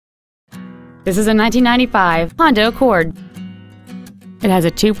This is a 1995 Honda Accord. It has a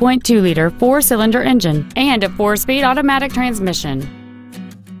 2.2-liter four-cylinder engine and a 4-speed automatic transmission.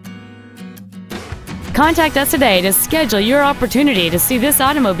 Contact us today to schedule your opportunity to see this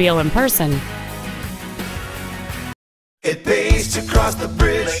automobile in person. It pays to cross the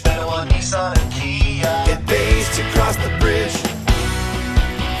bridge. Manawa, Nissan, and Kia. It pays to cross the bridge.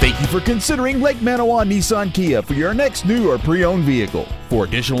 Thank you for considering Lake Manawa Nissan Kia for your next new or pre-owned vehicle. For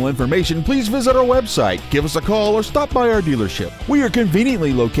additional information, please visit our website, give us a call, or stop by our dealership. We are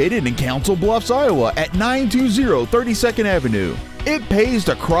conveniently located in Council Bluffs, Iowa at 920 32nd Avenue. It pays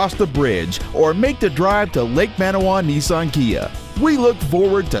to cross the bridge or make the drive to Lake Manawa Nissan Kia. We look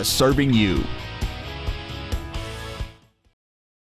forward to serving you.